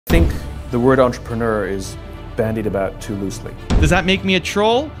I think the word entrepreneur is bandied about too loosely. Does that make me a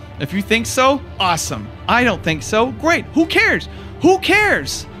troll? If you think so, awesome. I don't think so, great. Who cares? Who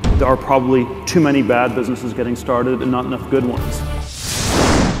cares? There are probably too many bad businesses getting started and not enough good ones.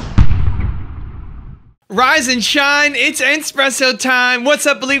 Rise and shine, it's Espresso time. What's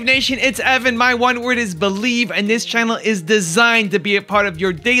up, Believe Nation? It's Evan. My one word is believe, and this channel is designed to be a part of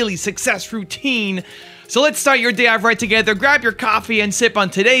your daily success routine. So let's start your day off right together. Grab your coffee and sip on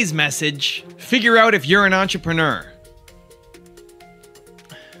today's message. Figure out if you're an entrepreneur.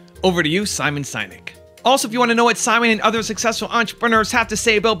 Over to you, Simon Sinek. Also, if you want to know what Simon and other successful entrepreneurs have to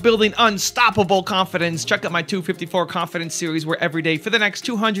say about building unstoppable confidence, check out my 254 Confidence series, where every day for the next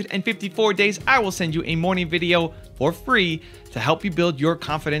 254 days, I will send you a morning video for free to help you build your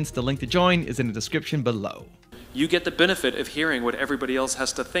confidence. The link to join is in the description below. You get the benefit of hearing what everybody else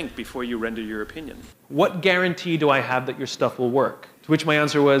has to think before you render your opinion. What guarantee do I have that your stuff will work? To which my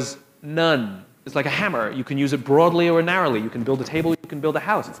answer was, none. It's like a hammer. You can use it broadly or narrowly. You can build a table, you can build a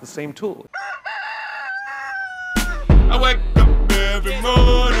house. It's the same tool. I wake up every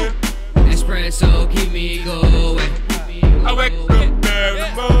morning. Espresso, keep me going. I wake up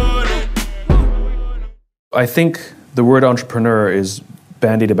every morning. I think the word entrepreneur is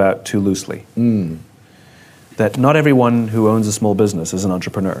bandied about too loosely. That not everyone who owns a small business is an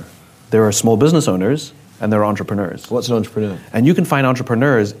entrepreneur. There are small business owners and there are entrepreneurs. What's an entrepreneur? And you can find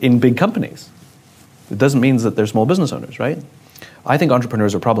entrepreneurs in big companies. It doesn't mean that they're small business owners, right? I think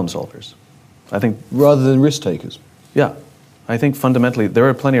entrepreneurs are problem solvers. I think rather than risk takers. Yeah, I think fundamentally there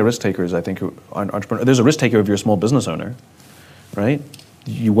are plenty of risk takers. I think who are entrepreneurs. There's a risk taker if you're a small business owner, right?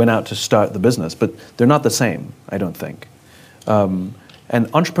 You went out to start the business, but they're not the same. I don't think. And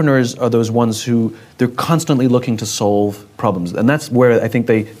entrepreneurs are those ones who they're constantly looking to solve problems, and that's where I think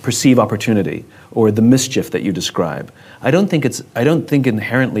they perceive opportunity or the mischief that you describe. I don't think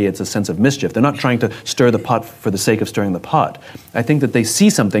inherently it's a sense of mischief. They're not trying to stir the pot for the sake of stirring the pot. I think that they see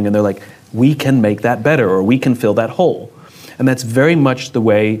something and they're like, we can make that better, or we can fill that hole. And that's very much the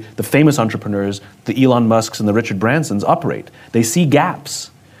way the famous entrepreneurs, the Elon Musks and the Richard Bransons operate. They see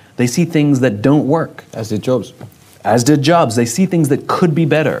gaps. They see things that don't work. As did Jobs. As did Jobs. They see things that could be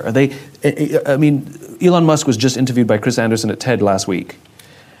better. I mean, Elon Musk was just interviewed by Chris Anderson at TED last week.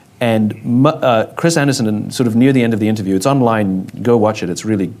 And Chris Anderson, sort of near the end of the interview, it's online, go watch it, it's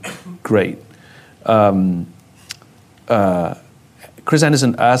really great. Chris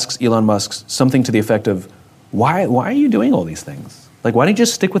Anderson asks Elon Musk something to the effect of, why are you doing all these things? Like, why don't you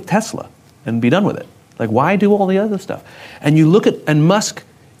just stick with Tesla and be done with it? Like, why do all the other stuff? And you look at, and Musk,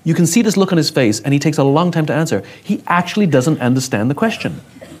 you can see this look on his face, and he takes a long time to answer. He actually doesn't understand the question.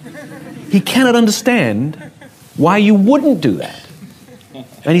 He cannot understand why you wouldn't do that.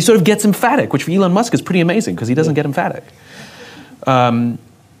 And he sort of gets emphatic, which for Elon Musk is pretty amazing, because he doesn't get emphatic. But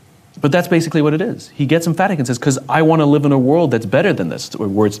that's basically what it is. He gets emphatic and says, because I want to live in a world that's better than this, or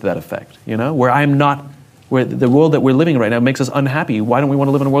words to that effect, you know, where I'm not, where the world that we're living in right now makes us unhappy. Why don't we want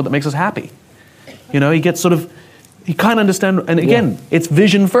to live in a world that makes us happy? You know, he gets sort of, he can't understand, and again, it's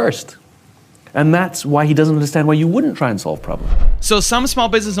vision first. And that's why he doesn't understand why you wouldn't try and solve problems. So some small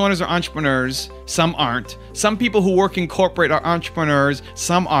business owners are entrepreneurs, some aren't. Some people who work in corporate are entrepreneurs,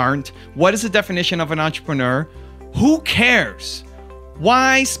 some aren't. What is the definition of an entrepreneur? Who cares?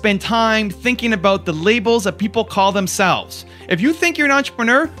 Why spend time thinking about the labels that people call themselves? If you think you're an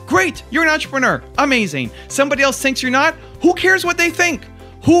entrepreneur, great, you're an entrepreneur, amazing. Somebody else thinks you're not, who cares what they think?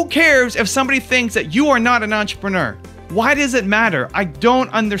 Who cares if somebody thinks that you are not an entrepreneur? Why does it matter? I don't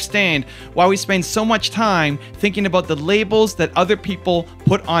understand why we spend so much time thinking about the labels that other people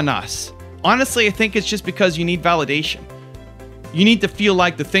put on us. Honestly, I think it's just because you need validation. You need to feel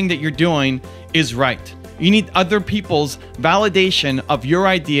like the thing that you're doing is right. You need other people's validation of your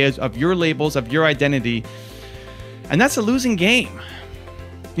ideas, of your labels, of your identity. And that's a losing game.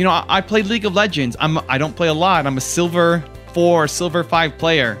 You know, I play League of Legends. I don't play a lot. I'm a Silver 4, Silver 5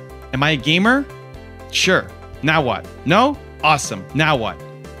 player. Am I a gamer? Sure. Now what? No? Awesome. Now what?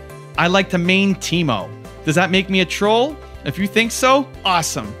 I like to main Teemo. Does that make me a troll? If you think so,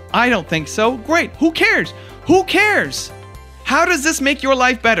 awesome. I don't think so, great. Who cares? Who cares? How does this make your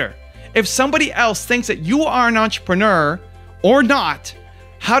life better? If somebody else thinks that you are an entrepreneur or not,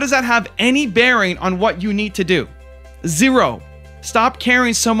 how does that have any bearing on what you need to do? Zero. Stop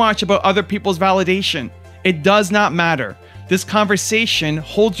caring so much about other people's validation. It does not matter. This conversation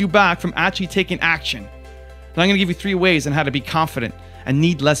holds you back from actually taking action. And I'm going to give you 3 ways on how to be confident and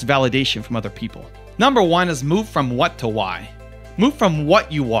need less validation from other people. Number 1 is move from what to why. Move from what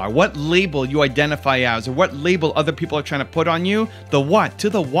you are, what label you identify as, or what label other people are trying to put on you, the what, to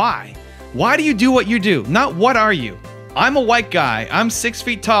the why. Why do you do what you do? Not what are you? I'm a white guy. I'm 6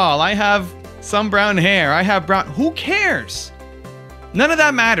 feet tall. I have some brown hair. I have brown. Who cares? None of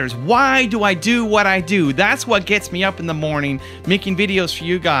that matters. Why do I do what I do? That's what gets me up in the morning making videos for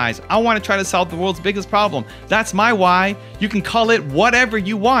you guys. I want to try to solve the world's biggest problem. That's my why. You can call it whatever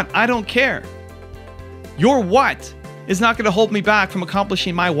you want. I don't care. Your what is not going to hold me back from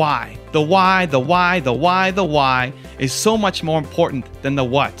accomplishing my why. The why, the why, the why, the why is so much more important than the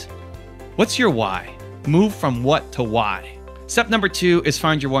what. What's your why? Move from what to why. Step number 2 is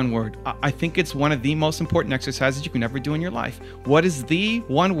find your one word. I think it's one of the most important exercises you can ever do in your life. What is the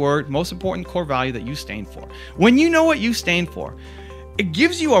one word, most important core value that you stand for? When you know what you stand for, it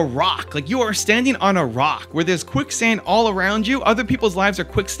gives you a rock. Like you are standing on a rock where there's quicksand all around you. Other people's lives are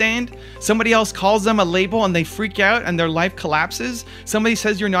quicksand. Somebody else calls them a label and they freak out and their life collapses. Somebody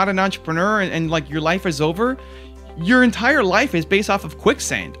says you're not an entrepreneur and like your life is over. Your entire life is based off of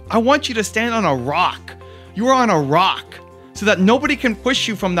quicksand. I want you to stand on a rock. You are on a rock, so that nobody can push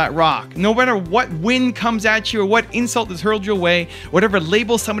you from that rock. No matter what wind comes at you or what insult is hurled your way, whatever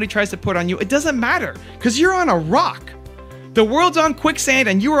label somebody tries to put on you, it doesn't matter because you're on a rock. The world's on quicksand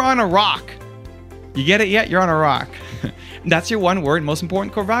and you are on a rock. You get it yet? You're on a rock. That's your one word, most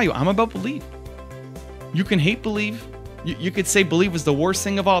important core value. I'm about belief. You can hate believe. You could say believe is the worst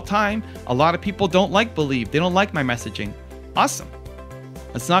thing of all time. A lot of people don't like believe. They don't like my messaging. Awesome.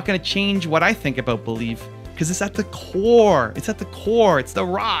 It's not going to change what I think about believe. Because it's at the core. It's at the core. It's the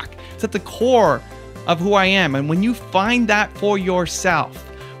rock. It's at the core of who I am. And when you find that for yourself,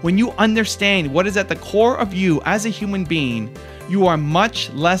 when you understand what is at the core of you as a human being, you are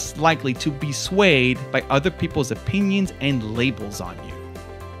much less likely to be swayed by other people's opinions and labels on you.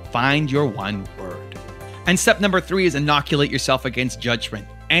 Find your one word. And step number 3 is inoculate yourself against judgment.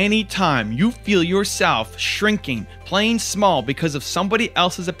 Anytime you feel yourself shrinking, playing small because of somebody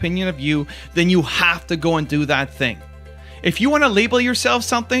else's opinion of you, then you have to go and do that thing. If you want to label yourself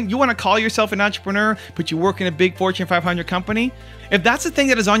something, you want to call yourself an entrepreneur, but you work in a big Fortune 500 company, if that's the thing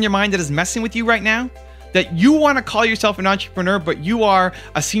that is on your mind that is messing with you right now, that you want to call yourself an entrepreneur, but you are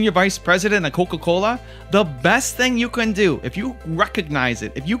a senior vice president at Coca-Cola, the best thing you can do, if you recognize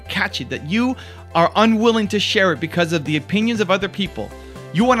it, if you catch it, that you are unwilling to share it because of the opinions of other people,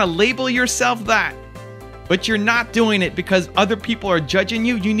 you want to label yourself that, but you're not doing it because other people are judging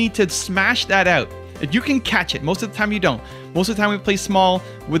you, you need to smash that out. If you can catch it, most of the time you don't. Most of the time we play small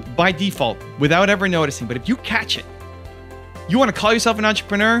by default without ever noticing, but if you catch it, you want to call yourself an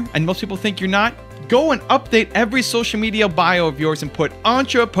entrepreneur and most people think you're not, go and update every social media bio of yours and put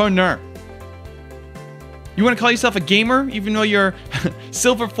entrepreneur. You want to call yourself a gamer even though you're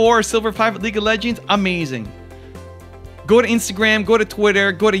silver 4 or silver 5 at League of Legends? Amazing. Go to Instagram, go to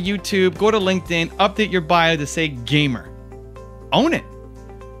Twitter, go to YouTube, go to LinkedIn, update your bio to say gamer. Own it.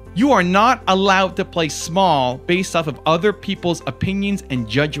 You are not allowed to play small based off of other people's opinions and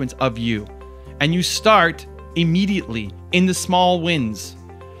judgments of you. And you start immediately in the small wins.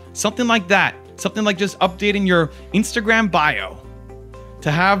 Something like that. Something like just updating your Instagram bio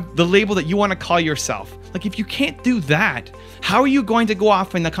to have the label that you want to call yourself. Like if you can't do that, how are you going to go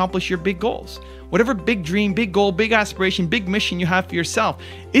off and accomplish your big goals? Whatever big dream, big goal, big aspiration, big mission you have for yourself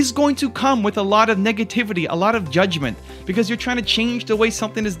is going to come with a lot of negativity, a lot of judgment, because you're trying to change the way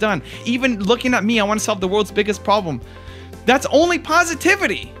something is done. Even looking at me, I want to solve the world's biggest problem. That's only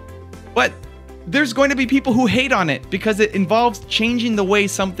positivity. But there's going to be people who hate on it because it involves changing the way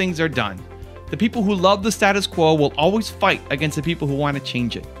some things are done. The people who love the status quo will always fight against the people who want to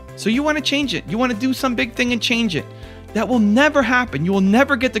change it. So you want to change it. You want to do some big thing and change it. That will never happen. You will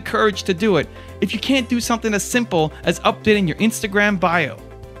never get the courage to do it if you can't do something as simple as updating your Instagram bio.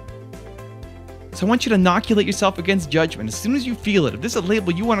 So I want you to inoculate yourself against judgment. As soon as you feel it, if this is a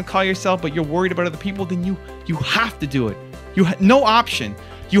label you want to call yourself, but you're worried about other people, then you have to do it. No option.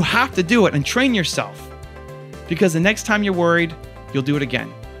 You have to do it and train yourself. Because the next time you're worried, you'll do it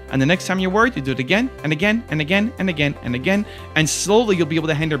again. And the next time you're worried, you do it again and again and again and again and again. And slowly you'll be able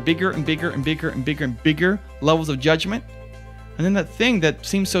to handle bigger and bigger and bigger and bigger and bigger levels of judgment. And then that thing that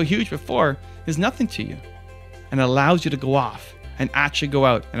seemed so huge before is nothing to you. And it allows you to go off and actually go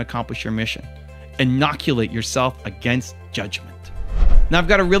out and accomplish your mission. Inoculate yourself against judgment. Now I've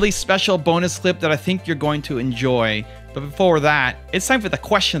got a really special bonus clip that I think you're going to enjoy. But before that, it's time for the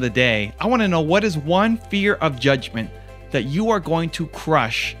question of the day. I want to know, what is one fear of judgment that you are going to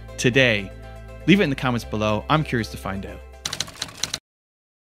crush today? Leave it in the comments below. I'm curious to find out.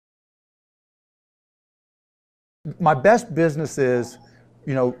 My best business is,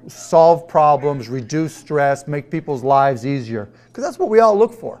 solve problems, reduce stress, make people's lives easier. Because that's what we all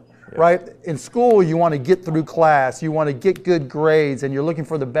look for. right? In school, you want to get through class, you want to get good grades, and you're looking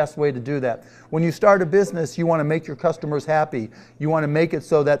for the best way to do that. When you start a business, you want to make your customers happy. You want to make it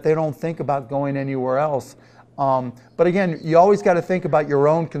so that they don't think about going anywhere else. But again, you always got to think about your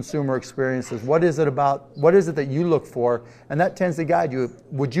own consumer experiences. What is it that you look for? And that tends to guide you.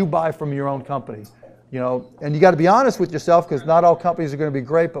 Would you buy from your own company? You know, and you got to be honest with yourself, because not all companies are going to be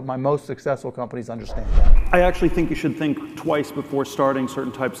great, but my most successful companies understand that. I actually think you should think twice before starting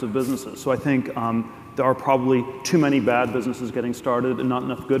certain types of businesses. So I think there are probably too many bad businesses getting started and not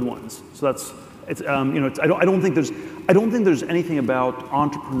enough good ones. So that's it's I don't think there's anything about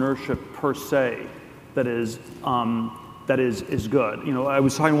entrepreneurship per se that is good. You know, I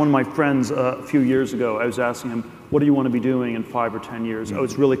was talking to one of my friends a few years ago. I was asking him, what do you want to be doing in 5 or 10 years? Oh,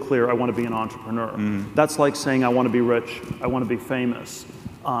 it's really clear. I want to be an entrepreneur. That's like saying I want to be rich. I want to be famous.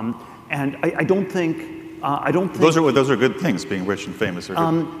 And I don't think those are good things. Being rich and famous are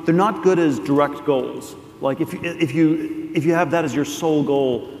good. They're not good as direct goals. Like if you have that as your sole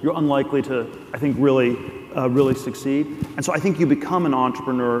goal, you're unlikely to, I think, really succeed. And so I think you become an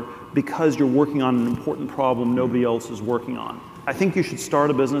entrepreneur because you're working on an important problem nobody else is working on. I think you should start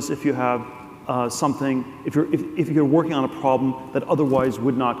a business if you have if you're working on a problem that otherwise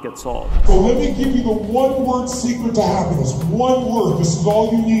would not get solved. So let me give you the one-word secret to happiness. One word. This is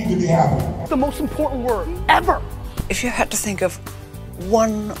all you need to be happy. The most important word ever. If you had to think of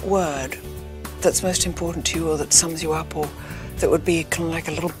one word that's most important to you, or that sums you up, or that would be kind of like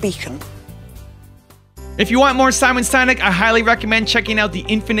a little beacon. If you want more Simon Sinek, I highly recommend checking out the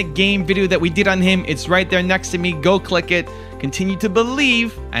Infinite Game video that we did on him. It's right there next to me. Go click it. Continue to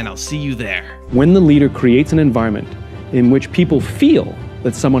believe, and I'll see you there. When the leader creates an environment in which people feel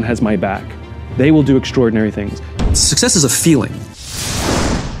that someone has my back, they will do extraordinary things. Success is a feeling.